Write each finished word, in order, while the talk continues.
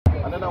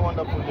Another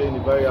wonderful day in the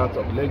very heart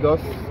of Lagos,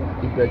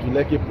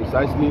 Ibeju-lekki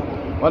precisely,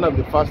 one of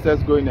the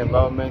fastest growing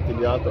environments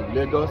in the heart of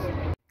Lagos.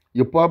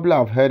 You probably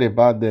have heard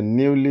about the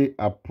newly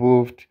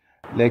approved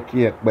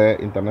Lekki-Epe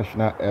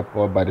International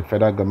Airport by the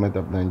federal government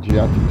of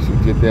Nigeria to be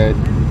situated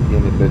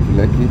in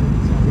Ibeju-lekki.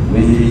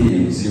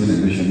 We in Civil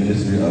Aviation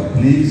Ministry are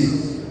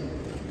pleased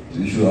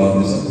to issue out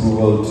this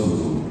approval to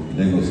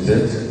Lagos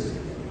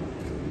State,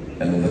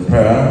 and with a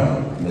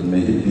prayer that may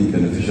it be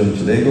beneficial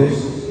to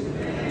Lagos,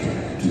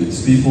 to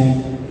its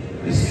people,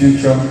 its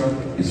future,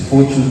 its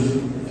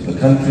fortune, to the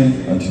country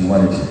and to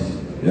humanity.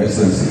 Your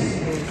Excellency.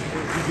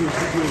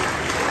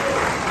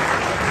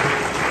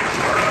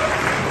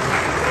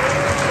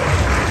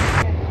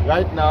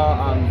 Right now,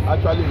 I'm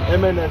actually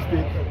in MN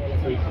Estate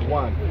Phase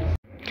 1.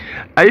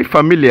 Are you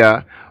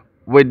familiar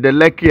with the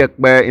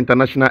Lekki-Epe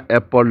International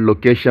Airport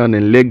location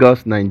in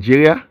Lagos,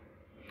 Nigeria?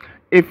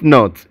 If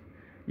not,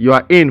 you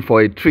are in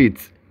for a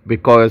treat,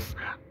 because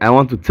I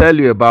want to tell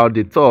you about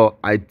the tour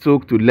I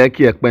took to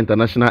Lekki-Epe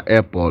International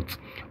Airport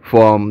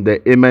from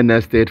the MN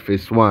Estate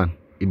Phase 1,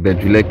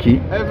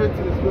 Ibeju-lekki.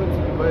 Everything is going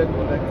to be very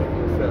connected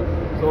to itself.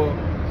 So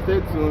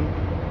stay tuned,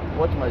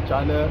 watch my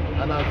channel,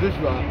 and as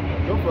usual,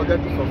 don't forget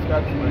to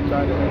subscribe to my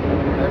channel.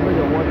 Remember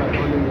your one and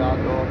only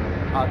Yado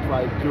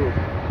at Joe.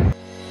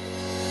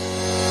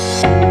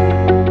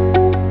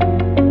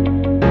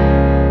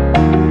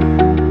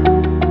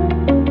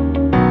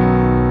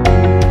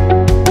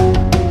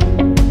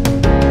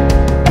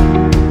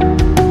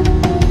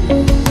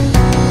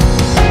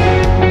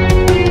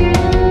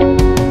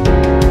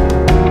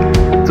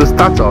 To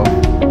start off,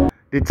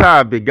 the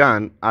tour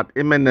began at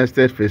MN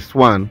Estate Phase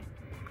 1,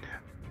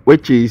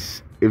 which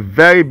is a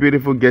very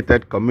beautiful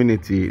gated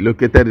community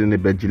located in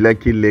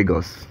Ibeju-lekki,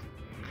 Lagos.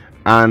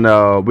 And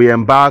we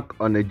embarked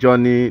on a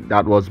journey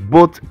that was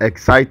both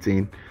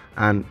exciting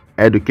and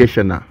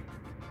educational.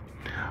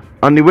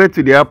 On the way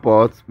to the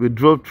airport, we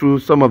drove through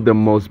some of the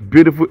most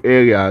beautiful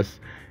areas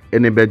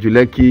in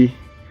Ibeju-lekki.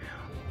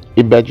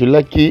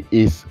 Ibeju-lekki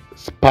is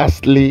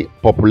sparsely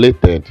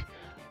populated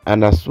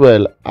and as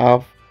well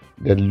have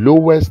the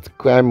lowest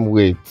crime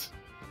rate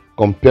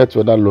compared to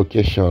other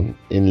locations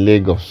in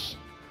Lagos.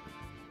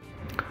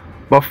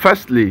 But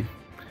firstly,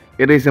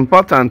 it is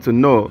important to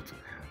note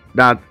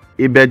that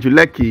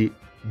Ibeju-lekki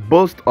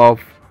boasts of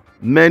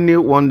many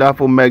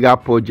wonderful mega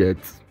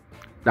projects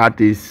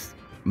that is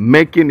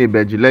making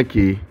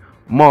Ibeju-lekki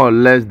more or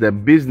less the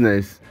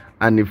business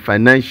and the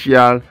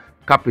financial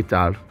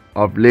capital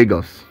of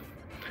Lagos.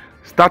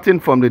 Starting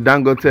from the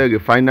Dangote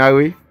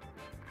refinery,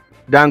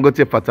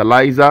 Dangote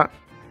fertilizer,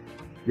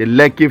 the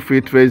Lekki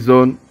Free Trade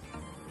Zone,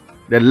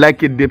 the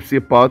Lekki Deep Sea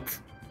Port,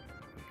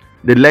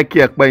 the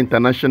Lekki-Epe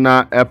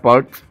International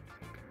Airport,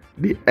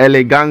 the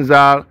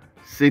Eleganza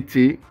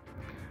City,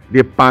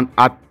 the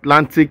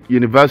Pan-Atlantic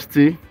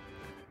University,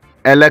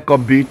 Eleko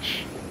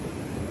Beach,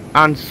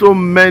 and so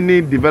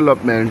many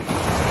developments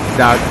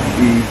that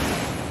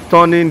is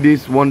turning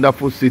this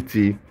wonderful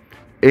city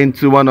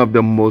into one of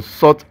the most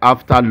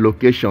sought-after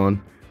locations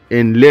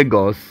in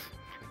Lagos,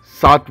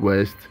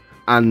 Southwest,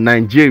 and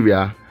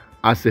Nigeria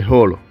as a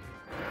whole.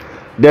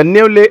 The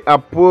newly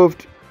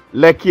approved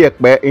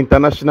Lekki-Epe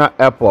International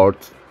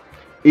Airport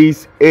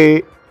is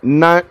a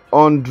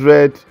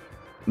 $900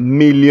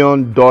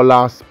 million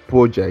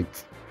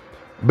project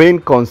being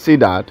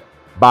considered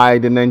by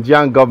the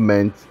Nigerian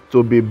government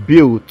to be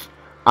built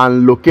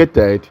and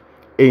located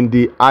in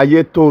the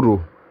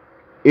Ayetoro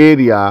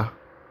area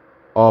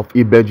of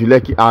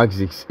Ibeju-lekki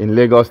axis in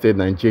Lagos State,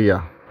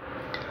 Nigeria.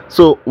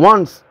 So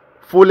once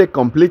fully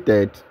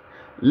completed,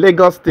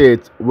 Lagos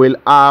State will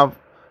have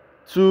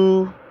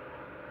two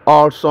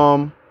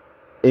awesome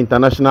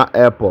international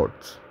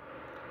airports,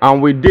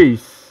 and with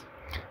this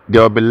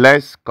there will be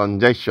less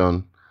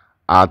congestion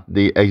at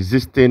the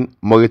existing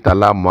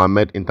Muritala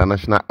Mohammed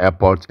International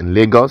Airport in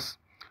Lagos,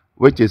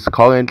 which is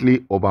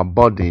currently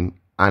overburdened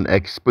and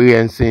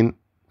experiencing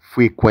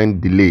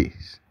frequent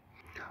delays.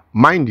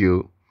 Mind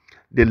you,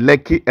 the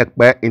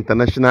Lekki-Epe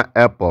International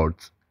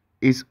Airport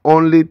is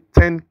only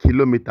 10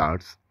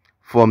 kilometers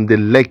from the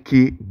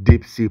Lekki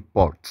Deep Sea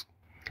Port.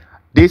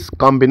 This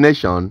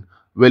combination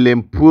will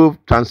improve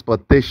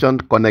transportation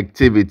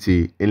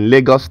connectivity in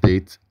Lagos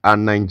State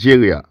and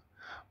Nigeria,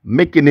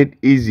 making it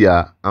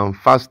easier and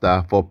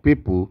faster for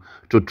people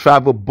to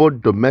travel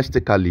both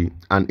domestically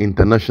and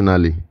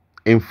internationally.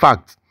 In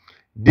fact,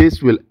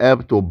 this will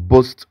help to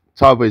boost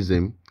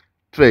tourism,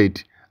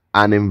 trade,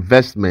 and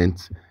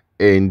investment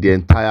in the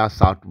entire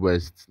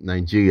Southwest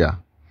Nigeria.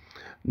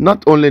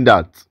 Not only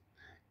that,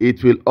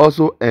 it will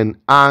also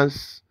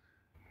enhance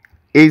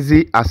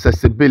easy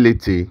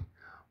accessibility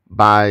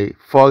by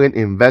foreign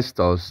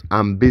investors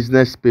and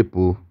business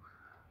people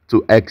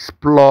to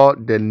explore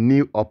the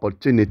new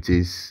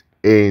opportunities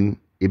in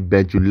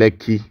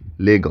Ibeju-lekki,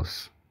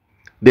 Lagos.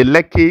 The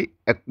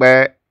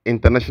Lekki-Epe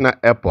International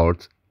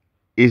Airport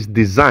is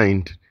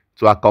designed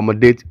to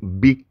accommodate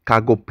big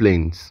cargo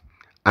planes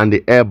and the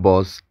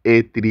Airbus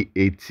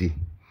A380,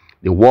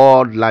 the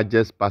world's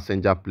largest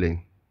passenger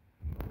plane,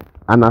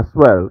 and as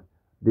well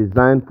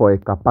designed for a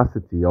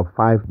capacity of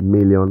 5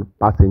 million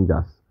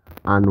passengers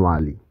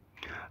annually.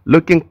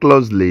 Looking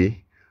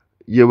closely,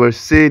 you will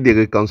see the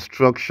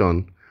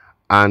reconstruction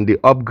and the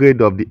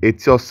upgrade of the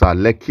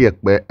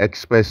Lekki-Epe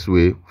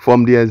Expressway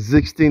from the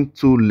existing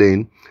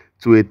 2-lane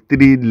to a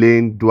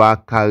 3-lane dual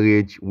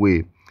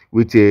carriageway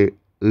with a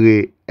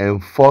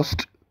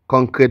reinforced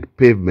concrete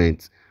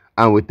pavement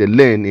and with a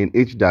lane in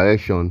each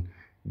direction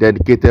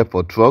dedicated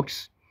for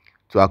trucks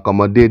to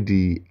accommodate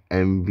the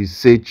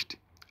envisaged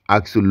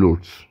axle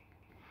loads.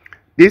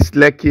 This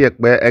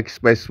Lekki-Epe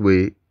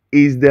Expressway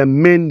is the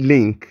main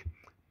link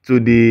to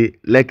the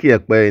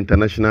Lekki-Epe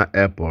International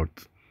Airport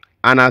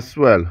and as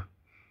well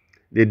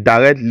the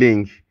direct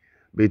link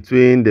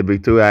between the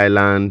Victoria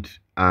Island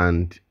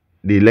and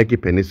the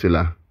Lekki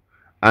Peninsula.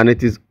 And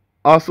it is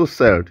also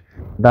said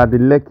that the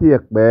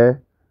Lekki-Epe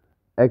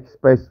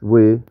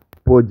Expressway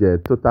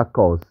project total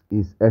cost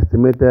is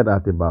estimated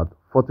at about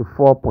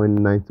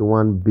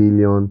 44.91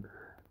 billion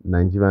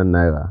Nigerian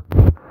naira.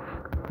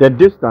 The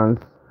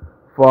distance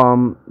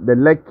from the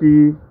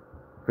Lekki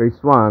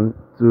Phase 1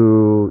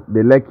 to the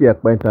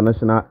Lekki-Epe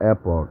International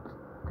Airport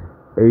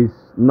is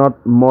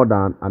not more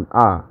than an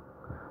hour.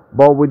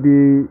 But with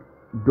the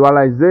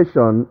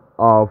dualization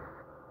of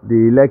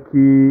the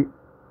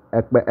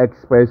Lekki-Epe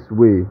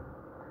Expressway,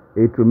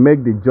 it will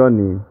make the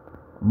journey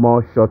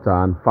more shorter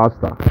and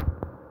faster.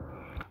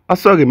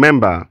 Also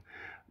remember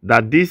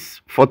that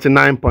this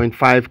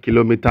 49.5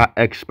 kilometer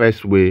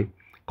expressway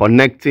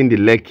connecting the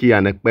Lekki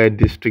and Epe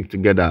district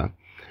together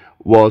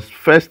was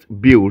first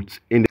built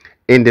in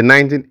the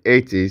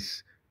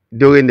 1980s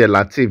during the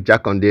Lateef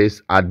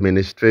Jakonde's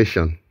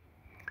administration.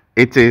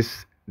 It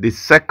is the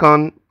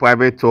second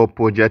private toll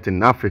project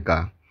in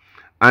Africa,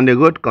 and the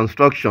road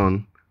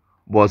construction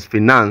was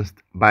financed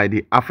by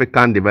the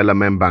African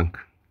Development Bank.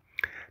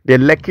 The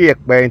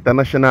Lekki-Epe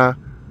International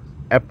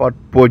Airport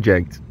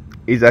project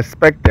is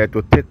expected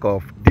to take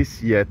off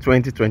this year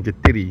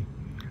 2023,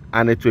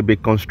 and it will be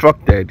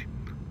constructed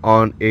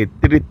on a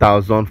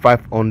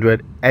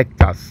 3,500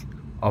 hectares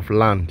of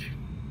land.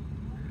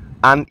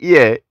 And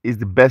here is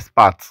the best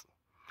part.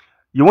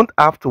 You won't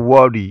have to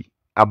worry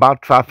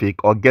about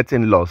traffic or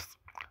getting lost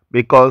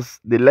because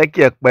the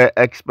Lekki-Epe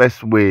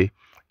Expressway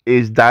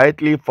is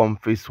directly from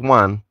Phase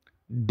 1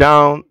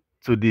 down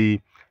to the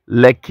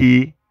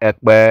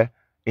Lekki-Epe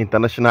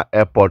International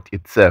Airport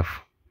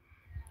itself.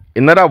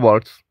 In other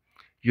words,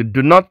 you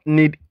do not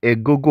need a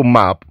Google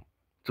map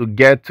to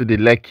get to the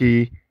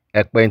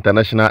Lekki-Epe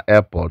International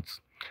Airport.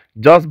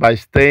 Just by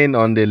staying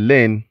on the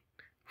lane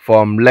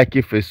from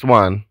Lekki Phase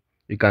 1,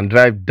 you can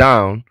drive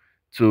down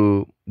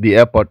to the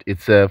airport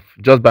itself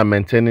just by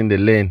maintaining the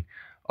lane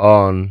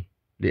on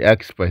the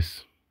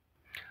express.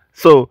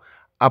 So,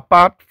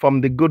 apart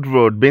from the good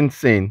road being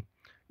seen,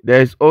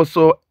 there is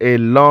also a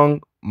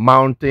long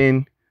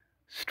mountain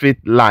street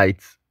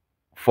light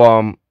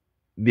from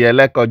the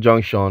Eleko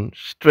junction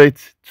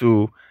straight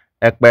to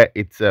Epe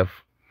itself.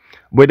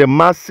 With the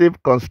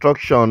massive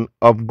construction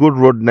of good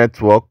road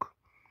network,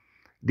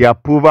 the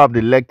approval of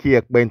the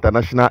Lekki-Epe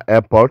International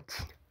Airport,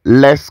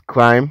 less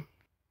crime,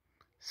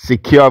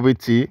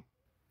 security,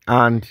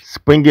 and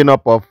springing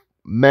up of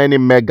many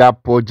mega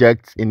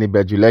projects in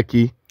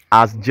Ibeju-lekki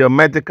has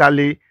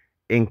geometrically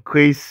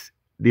increased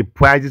the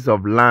prices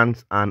of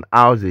lands and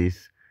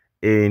houses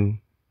in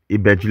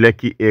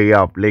Ibeju-lekki area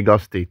of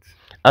Lagos State.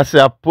 As you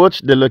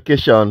approach the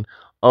location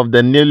of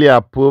the newly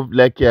approved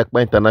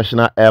Lekki-Epe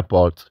International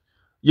Airport,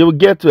 you will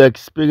get to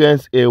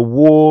experience a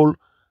whole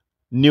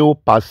new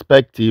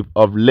perspective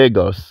of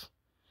Lagos.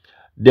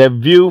 The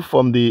view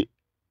from the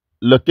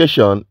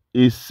location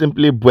is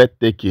simply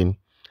breathtaking,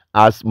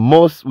 as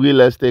most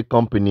real estate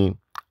companies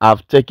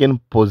have taken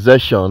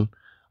possession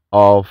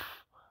of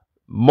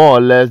more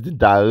or less the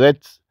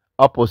direct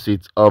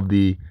opposite of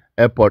the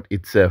airport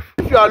itself.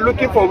 If you are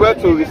looking for where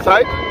to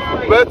reside,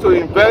 where to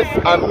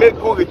invest and make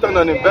good return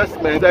on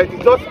investment, that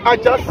is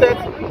just said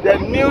the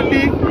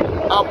newly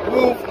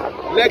approved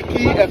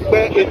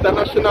Lekki-Epe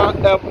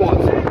International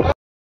Airport.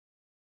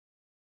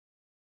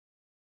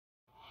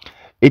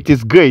 It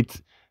is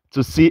great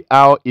to see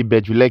how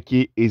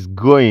Ibeju-lekki is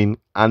growing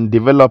and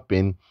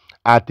developing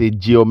at a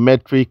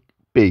geometric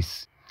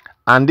pace,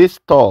 and this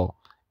tour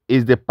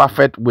is the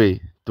perfect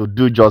way to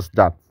do just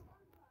that.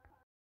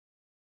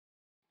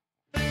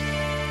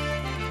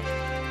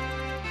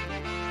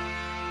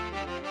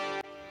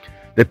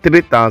 The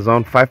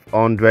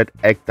 3,500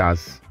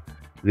 hectares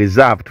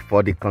reserved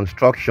for the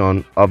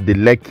construction of the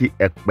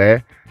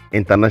Lekki-Epe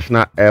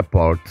International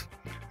Airport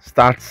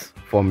starts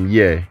from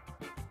here.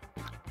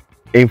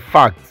 In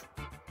fact,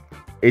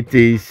 it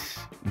is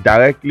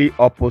directly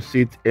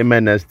opposite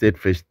Amen Estate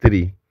Phase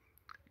 3.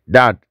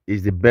 That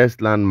is the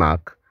best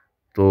landmark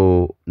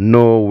to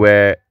know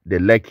where the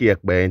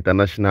Lekki-Epe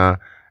International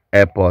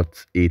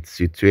Airport is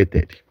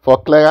situated.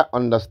 For clearer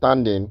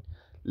understanding,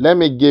 let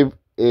me give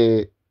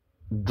a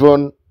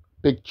drone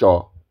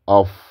picture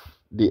of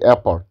the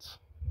airport.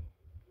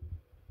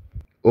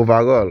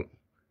 Overall,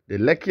 the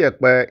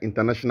Lekki-Epe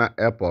International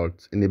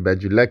Airport in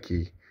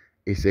Ibeju-lekki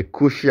is a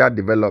crucial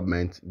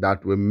development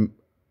that will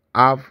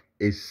have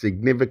a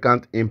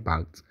significant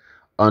impact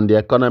on the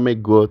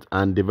economic growth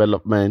and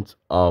development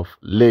of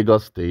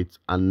Lagos State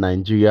and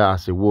Nigeria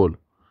as a whole.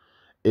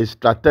 A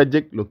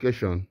strategic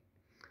location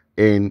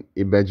in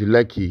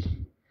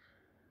Ibeju-lekki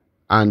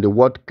and the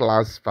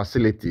world-class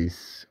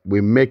facilities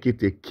will make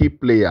it a key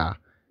player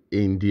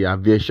in the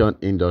aviation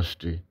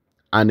industry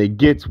and a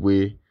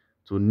gateway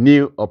to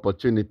new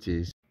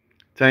opportunities.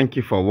 Thank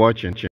you for watching.